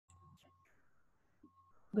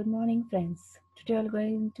Good morning, friends. Today we're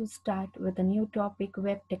going to start with a new topic,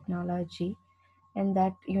 web technology, and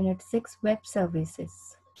that unit 6, web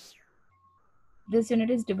services. This unit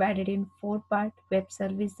is divided in four parts: web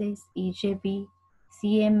services, EJB,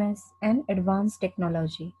 CMS, and advanced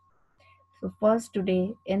technology. So first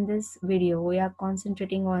today in this video, we are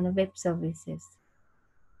concentrating on web services.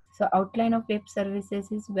 So outline of web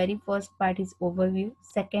services is very first part is overview,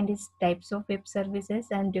 second is types of web services,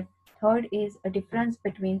 and third is a difference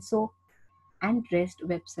between SOAP and REST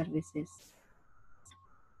web services.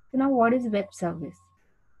 So now what is web service?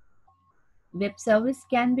 Web service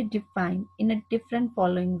can be defined in a different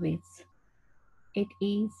following ways. It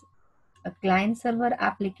is a client server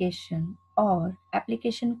application or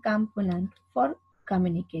application component for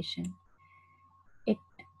communication. It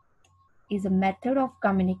is a method of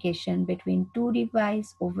communication between two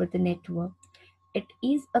devices over the network. It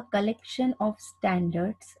is a collection of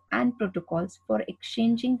standards and protocols for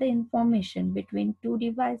exchanging the information between two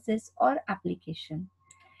devices or applications.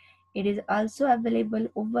 It is also available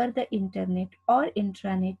over the internet or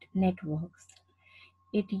intranet networks.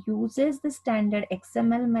 It uses the standard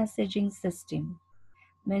XML messaging system.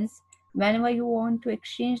 Means whenever you want to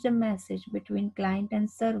exchange the message between client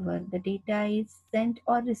and server, the data is sent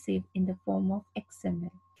or received in the form of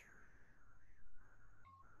XML.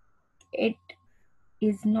 It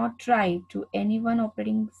is not tied to any one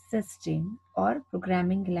operating system or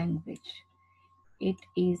programming language. It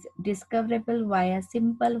is discoverable via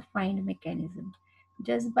simple find mechanism.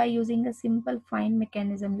 Just by using a simple find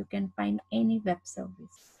mechanism, you can find any web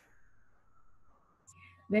service.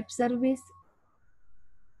 Web service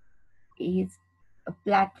is a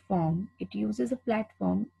platform. It uses a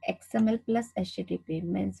platform XML plus HTTP,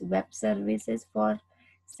 means web services for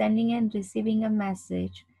sending and receiving a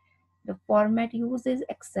message. The format uses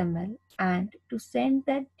XML, and to send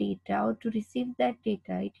that data or to receive that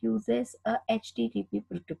data, it uses a HTTP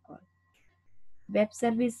protocol. Web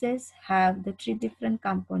services have the three different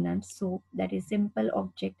components. So that is Simple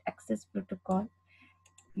Object Access Protocol,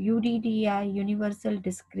 UDDI, Universal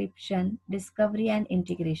Description, Discovery and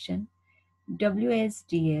Integration,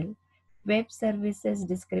 WSDL, Web Services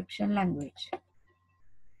Description Language.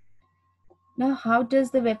 Now, how does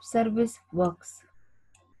the web service works?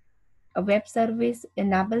 A web service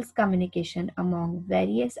enables communication among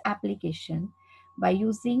various applications by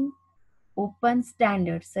using open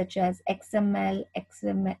standards such as XML,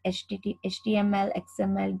 HTML,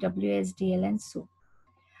 XML, WSDL, and so.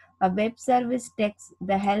 A web service takes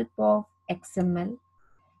the help of XML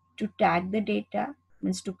to tag the data,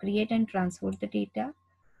 means to create and transport the data.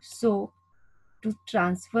 So, to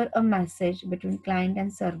transfer a message between client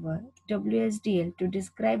and server, WSDL to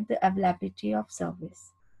describe the availability of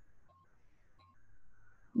service.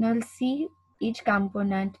 Now we'll see each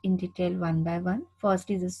component in detail one by one. First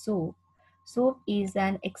is a SOAP. SOAP is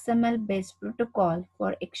an XML-based protocol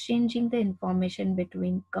for exchanging the information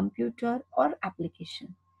between computer or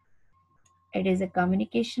application. It is a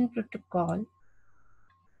communication protocol.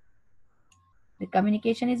 The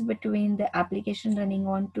communication is between the application running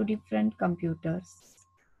on two different computers.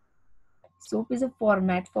 SOAP is a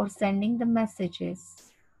format for sending the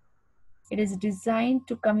messages. It is designed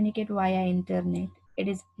to communicate via internet. It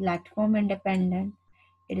is platform independent.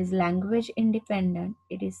 It is language independent.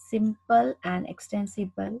 It is simple and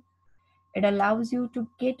extensible. It allows you to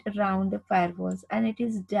get around the firewalls, and it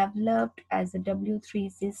is developed as a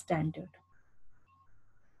W3C standard.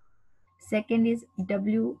 Second is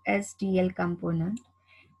WSDL component.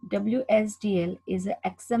 WSDL is an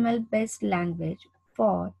XML-based language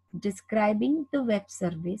for describing the web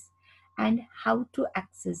service and how to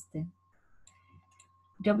access them.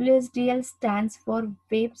 WSDL stands for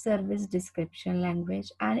Web Service Description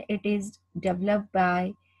Language, and it is developed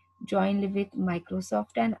by jointly with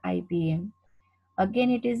Microsoft and IBM.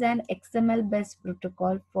 Again, it is an XML-based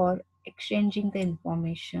protocol for exchanging the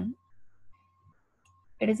information.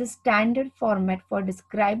 It is a standard format for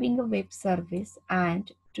describing a web service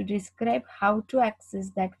and to describe how to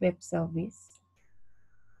access that web service.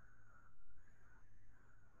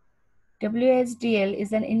 WSDL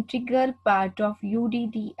is an integral part of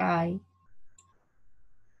UDDI,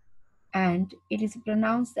 and it is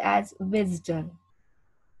pronounced as WSDL.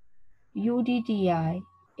 UDDI,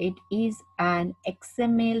 it is an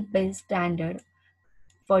XML-based standard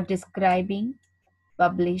for describing,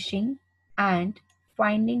 publishing, and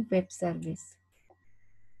finding web service.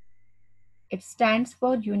 It stands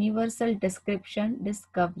for Universal Description,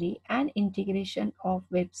 Discovery, and Integration of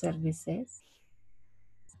Web Services.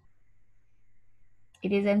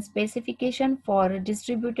 It is a specification for a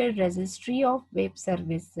distributed registry of web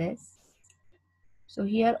services. So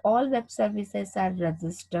here all web services are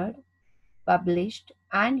registered, published,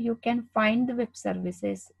 and you can find the web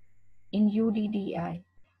services in UDDI.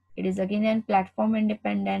 It is again a platform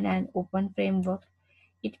independent and open framework.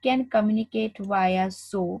 It can communicate via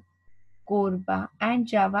SOAP, Corba, and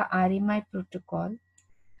Java RMI protocol.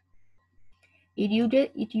 It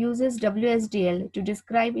uses WSDL to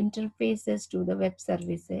describe interfaces to the web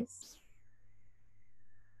services.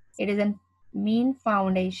 It is a mean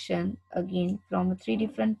foundation, again from three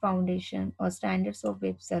different foundation or standards of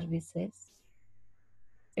web services.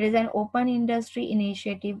 It is an open industry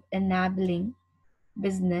initiative enabling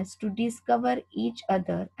business to discover each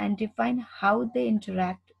other and define how they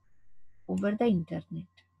interact over the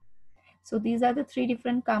internet. So these are the three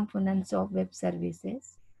different components of web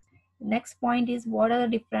services. Next point is what are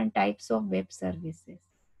the different types of web services.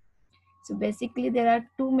 So basically there are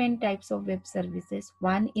two main types of web services.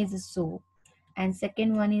 One is SOAP and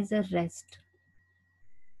second one is a REST.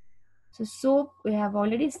 So SOAP we have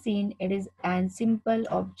already seen, it is an simple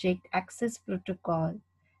object access protocol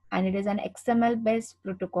and it is an XML based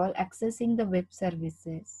protocol accessing the web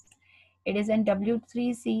services. It is an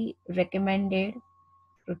W3C recommended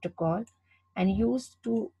protocol and used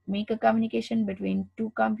to make a communication between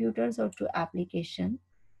two computers or two applications.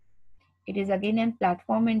 It is again a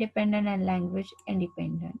platform independent and language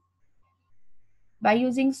independent. By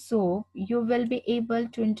using SOAP, you will be able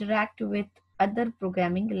to interact with other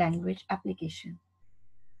programming language application.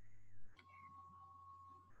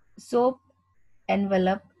 SOAP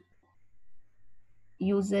envelope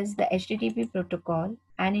uses the HTTP protocol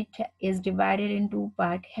and it is divided in two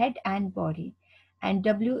parts, head and body, and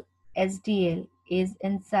WSDL is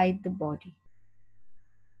inside the body.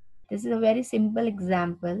 This is a very simple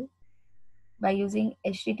example by using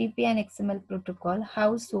HTTP and XML protocol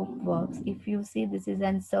how SOAP works. If you see, this is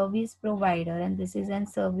a service provider and this is a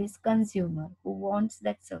service consumer who wants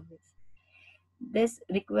that service. This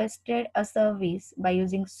requested a service by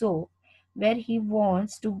using SOAP where he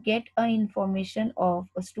wants to get a information of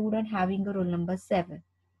a student having a roll number 7.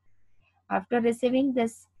 After receiving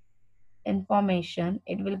this information,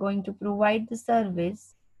 it will going to provide the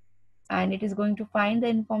service and it is going to find the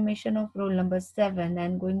information of roll number 7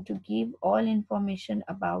 and going to give all information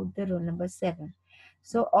about the roll number 7.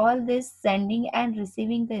 So all this sending and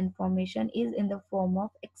receiving the information is in the form of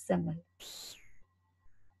XML.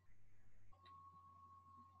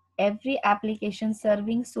 Every application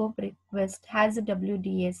serving SOAP request has a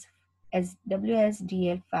WSDL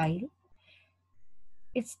file.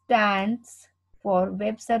 It stands for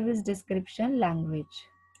Web Service Description Language.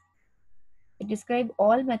 It describes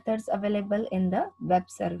all methods available in the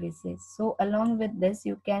web services. So along with this,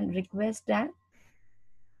 you can request and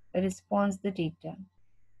response the data.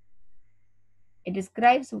 It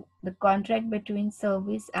describes the contract between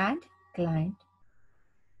service and client.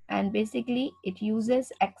 And basically it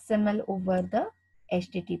uses XML over the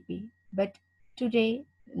HTTP. But today,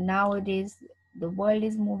 nowadays, the world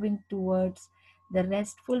is moving towards the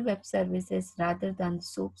RESTful web services rather than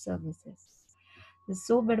SOAP services. The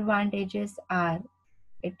SOAP advantages are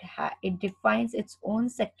it defines its own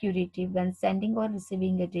security when sending or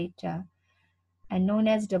receiving a data and known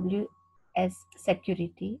as WS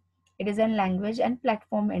security. It is a language and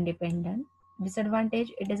platform independent.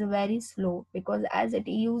 Disadvantage, it is very slow because as it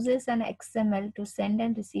uses an XML to send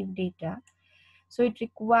and receive data, so it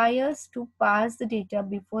requires to pass the data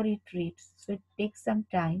before it reads, so it takes some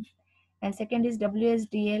time. And second is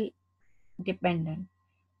WSDL dependent,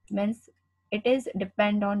 means it is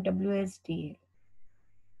depend on WSDL.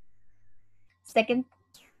 Second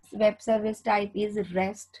web service type is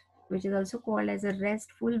REST, which is also called as a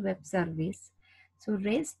RESTful Web Service. So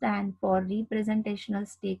REST stands for Representational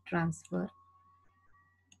State Transfer.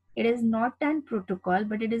 It is not an protocol,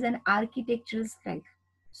 but it is an architectural style.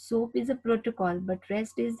 SOAP is a protocol, but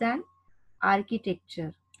REST is an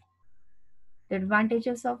architecture. The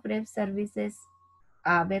advantages of web services,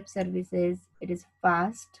 it is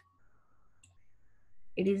fast,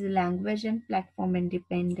 it is language and platform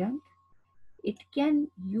independent. It can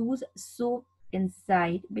use SOAP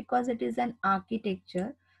inside because it is an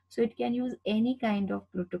architecture. So it can use any kind of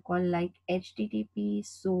protocol like HTTP,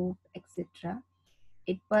 SOAP, etc.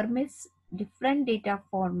 It permits different data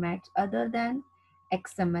formats other than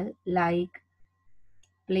XML like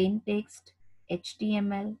plain text,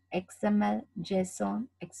 HTML, XML, JSON,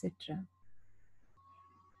 etc.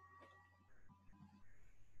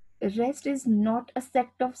 REST is not a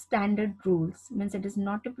set of standard rules, means it is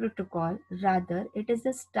not a protocol, rather it is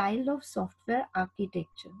a style of software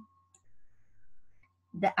architecture.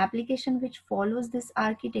 The application which follows this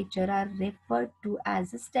architecture are referred to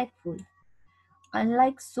as stateful.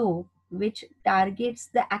 Unlike SOAP, which targets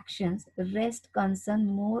the actions. REST concern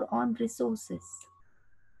more on resources.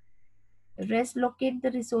 REST locate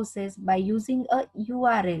the resources by using a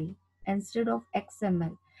URL instead of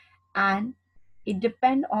XML, and it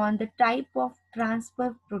depend on the type of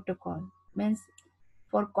transfer protocol. Means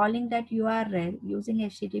for calling that URL using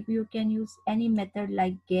HTTP, you can use any method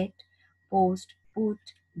like GET, POST, PUT,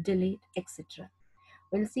 delete, etc.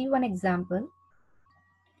 We'll see one example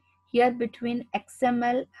here between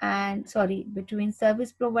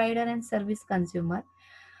service provider and service consumer.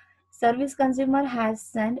 Service consumer has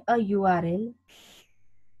sent a URL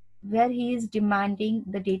where he is demanding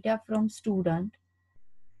the data from student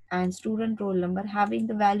and student roll number having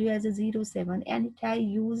the value as a 07, and it has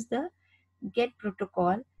used the GET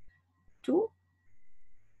protocol to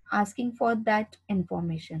asking for that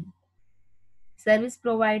information. Service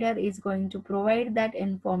provider is going to provide that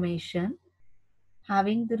information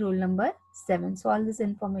having the roll number 7. So all this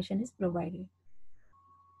information is provided.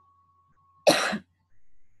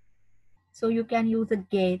 So you can use a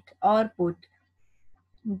GET or PUT.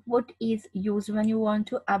 PUT is used when you want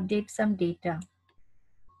to update some data.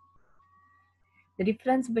 The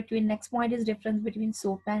difference between, next point is difference between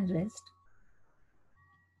SOAP and REST.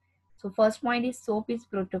 So first point is SOAP is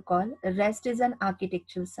protocol, REST is an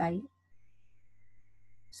architectural side.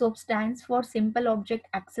 SOAP stands for Simple Object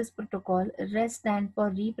Access Protocol, REST stands for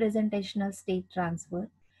Representational State Transfer.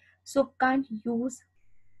 SOAP can't use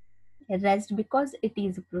REST because it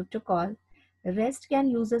is a protocol. REST can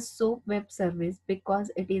use a SOAP web service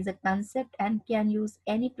because it is a concept and can use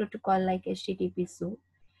any protocol like HTTP SOAP.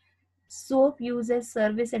 SOAP uses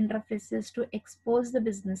service interfaces to expose the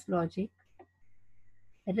business logic.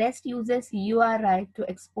 REST uses URI to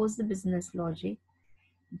expose the business logic.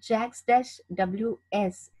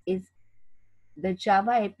 JAX-WS is the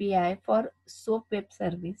Java API for SOAP web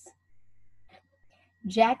service.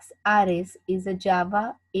 JAX-RS is a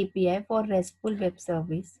Java API for RESTful web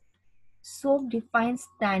service. SOAP defines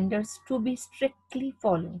standards to be strictly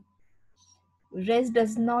followed. REST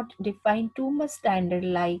does not define too much standard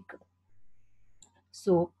like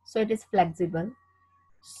SOAP, so it is flexible.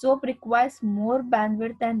 SOAP requires more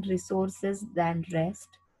bandwidth and resources than REST.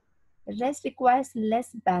 REST requires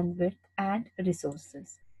less bandwidth and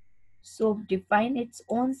resources. SOAP defines its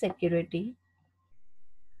own security.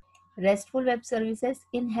 RESTful web services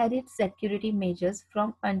inherit security measures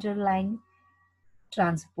from underlying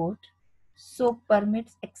transport. SOAP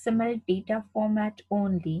permits XML data format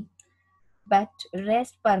only, but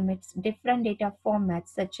REST permits different data formats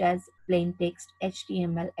such as plain text,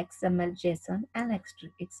 HTML, XML, JSON, and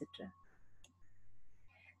etc.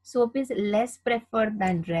 SOAP is less preferred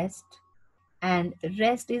than REST, and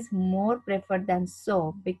REST is more preferred than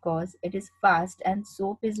SOAP because it is fast and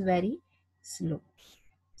SOAP is very slow.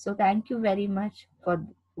 So thank you very much for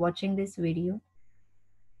watching this video.